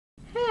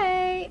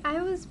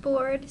was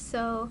bored,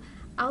 so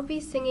I'll be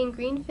singing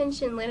Green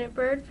Finch and Linnet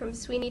Bird from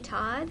Sweeney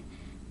Todd,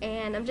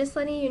 and I'm just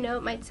letting you know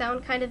it might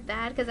sound kind of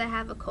bad because I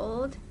have a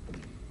cold.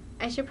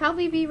 I should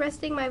probably be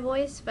resting my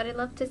voice, but I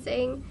love to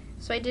sing,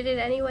 so I did it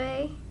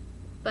anyway.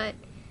 But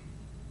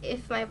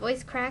if my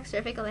voice cracks, or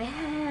if I go like,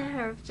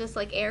 or if just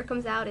like air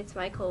comes out, it's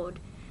my cold.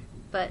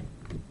 But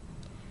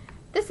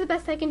this is the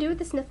best I can do with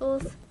the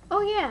sniffles.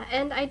 Oh yeah,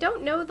 and I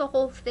don't know the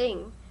whole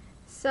thing,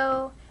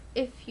 so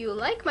if you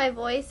like my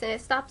voice and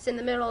it stops in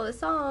the middle of the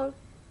song,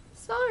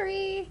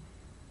 sorry.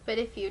 But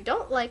if you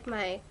don't like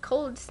my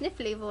cold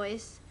sniffly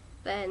voice,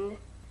 then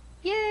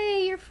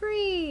yay, you're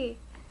free.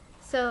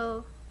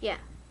 So yeah,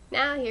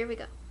 now here we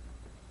go.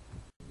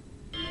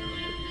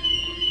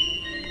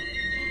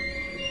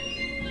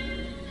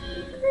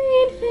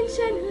 Green finch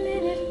and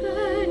linnet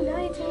bird,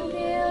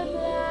 nightingale,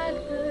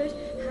 blackbird,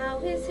 how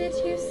is it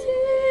you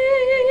sing?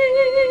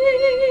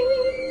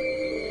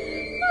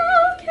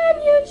 Oh, can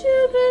you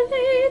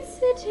jubilate,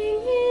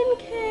 sitting in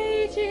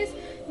cages,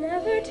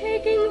 never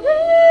taking wing?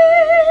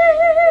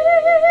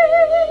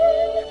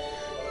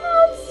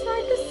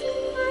 Outside the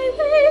sky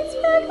waits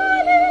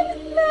reckoning,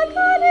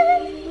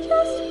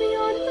 just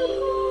beyond the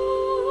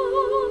bars.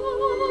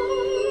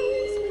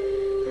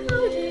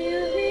 How do you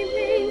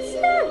remain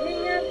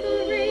staring at the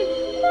rain,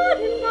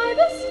 burdened by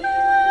the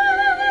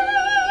stars?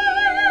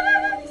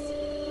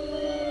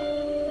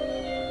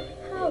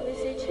 How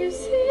is it you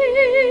sing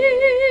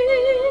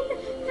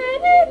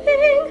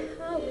anything?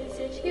 How is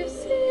it you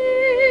sing?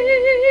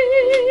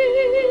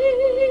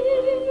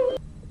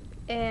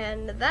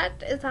 And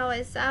that is how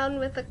I sound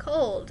with a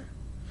cold.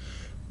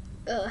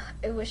 Ugh,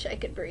 I wish I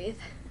could breathe.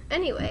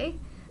 Anyway,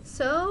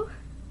 so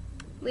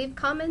leave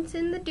comments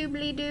in the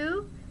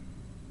doobly-doo.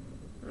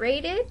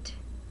 Rate it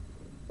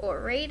or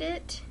rate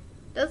it.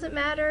 Doesn't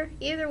matter.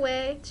 Either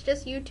way, it's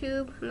just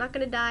YouTube. I'm not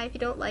gonna die if you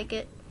don't like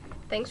it.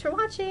 Thanks for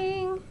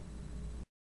watching.